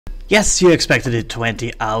Yes, you expected it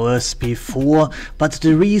 20 hours before, but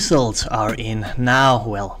the results are in now.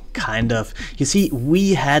 Well, kind of. You see,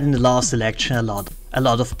 we had in the last election a lot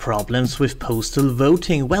of problems with postal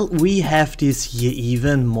voting. Well, we have this year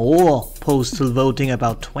even more postal voting.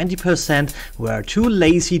 About 20% were too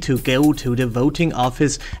lazy to go to the voting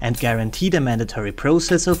office and guarantee the mandatory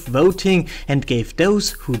process of voting, and gave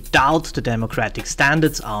those who doubt the democratic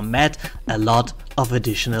standards are met a lot of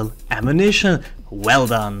additional ammunition. Well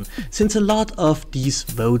done! Since a lot of these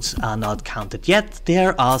votes are not counted yet,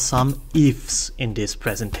 there are some ifs in this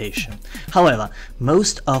presentation. However,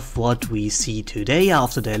 most of what we see today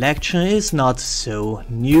after the election is not so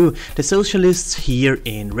new. The socialists here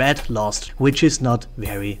in red lost, which is not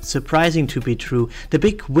very surprising to be true. The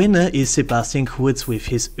big winner is Sebastian Kurz with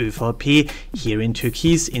his ÖVP, here in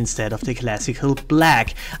turquoise instead of the classical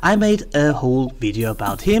black. I made a whole video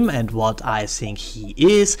about him and what I think he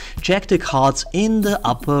is. Check the cards in the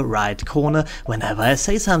upper right corner whenever I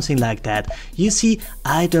say something like that. You see,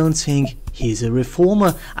 I don't think he's a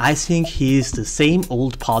reformer. I think he's the same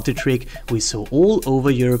old party trick we saw all over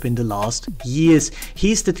Europe in the last years.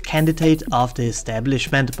 He's the candidate of the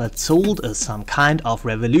establishment, but sold as some kind of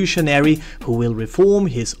revolutionary who will reform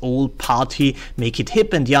his old party, make it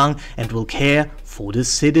hip and young, and will care for the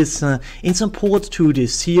citizen. In support to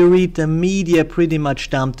this theory, the media pretty much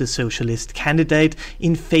dumped the socialist candidate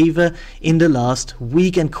in favor in the last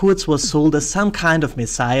week, and Kurz was sold as some kind of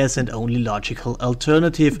messiahs and only logical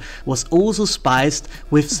alternative, was also spiced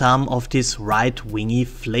with some of this right-wingy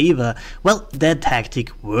flavor. Well, that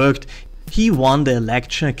tactic worked. He won the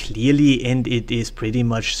election clearly, and it is pretty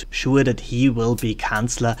much sure that he will be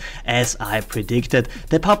Chancellor, as I predicted.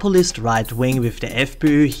 The populist right wing with the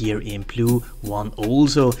FPÖ here in blue won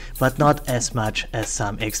also, but not as much as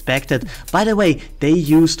some expected. By the way, they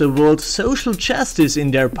used the word social justice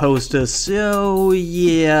in their posters, so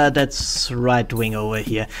yeah, that's right wing over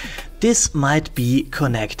here. This might be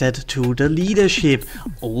connected to the leadership.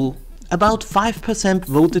 About 5%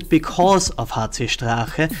 voted because of HC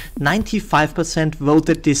Strache, 95%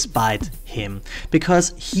 voted despite him,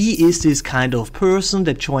 because he is this kind of person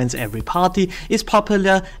that joins every party, is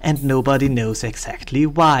popular, and nobody knows exactly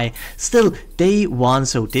why. Still, they won,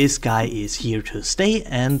 so this guy is here to stay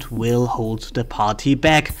and will hold the party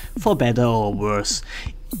back, for better or worse.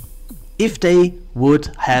 If they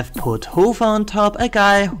would have put Hofer on top, a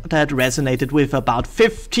guy that resonated with about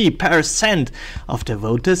 50% of the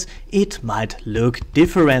voters, it might look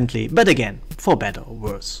differently, but again, for better or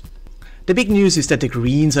worse. The big news is that the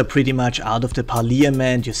Greens are pretty much out of the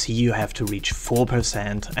parliament. You see, you have to reach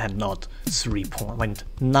 4% and not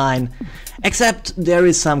 3.9. Except there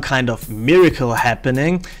is some kind of miracle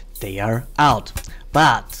happening. They are out.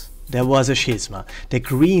 But there was a schisma. The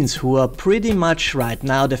Greens, who are pretty much right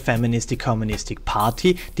now the feministic communistic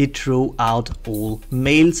party, did throw out all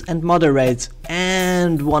males and moderates,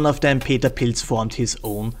 and one of them, Peter Pilz, formed his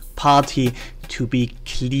own party. To be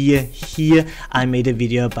clear here, I made a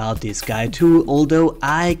video about this guy too, although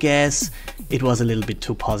I guess it was a little bit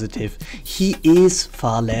too positive. He is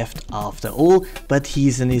far left after all, but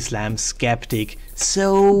he's an Islam skeptic.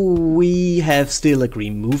 So we have still a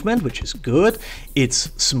green movement, which is good.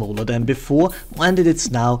 It's smaller than before, and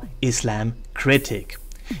it's now Islam critic.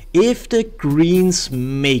 If the Greens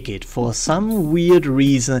make it, for some weird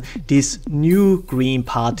reason, this new Green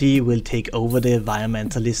Party will take over the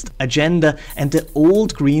environmentalist agenda, and the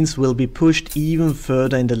old Greens will be pushed even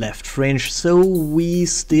further in the left fringe, so we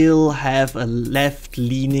still have a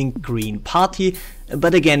left-leaning Green Party,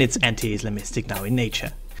 but again it's anti-Islamistic now in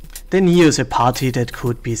nature. The NEO is a party that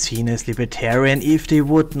could be seen as libertarian if they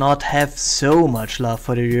would not have so much love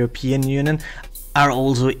for the European Union, are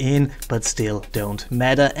also in, but still don't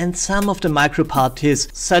matter, and some of the micro-parties,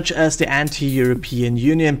 such as the Anti-European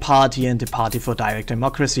Union Party and the Party for Direct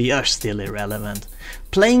Democracy, are still irrelevant.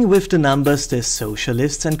 Playing with the numbers, the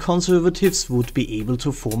socialists and conservatives would be able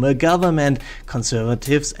to form a government,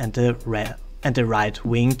 conservatives and the right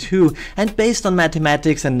wing too, and based on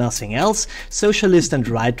mathematics and nothing else, socialists and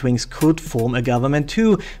right wings could form a government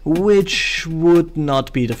too, which would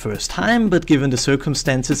not be the first time, but given the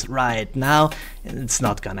circumstances right now, it's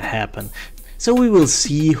not gonna happen. So we will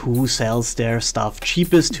see who sells their stuff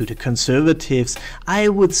cheapest to the conservatives. I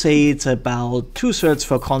would say it's about 2/3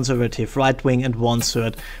 for conservative right wing and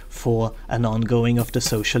 1/3 for an ongoing of the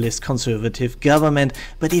socialist conservative government,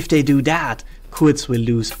 but if they do that, Kurz will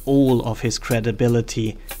lose all of his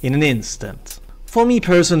credibility in an instant. For me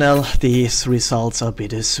personal, these results are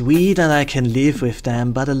bittersweet and I can live with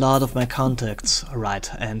them, but a lot of my contacts, right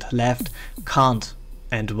and left, can't.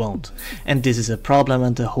 and won't. And this is a problem,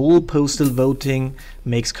 and the whole postal voting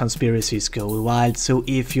makes conspiracies go wild. So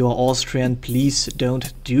if you're Austrian, please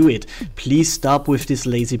don't do it. Please stop with this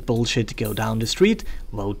lazy bullshit. Go down the street,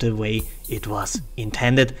 vote the way it was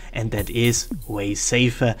intended, and that is way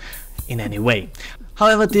safer in any way.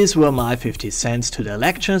 However, these were my 50 cents to the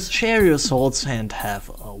elections. Share your thoughts and have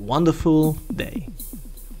a wonderful day.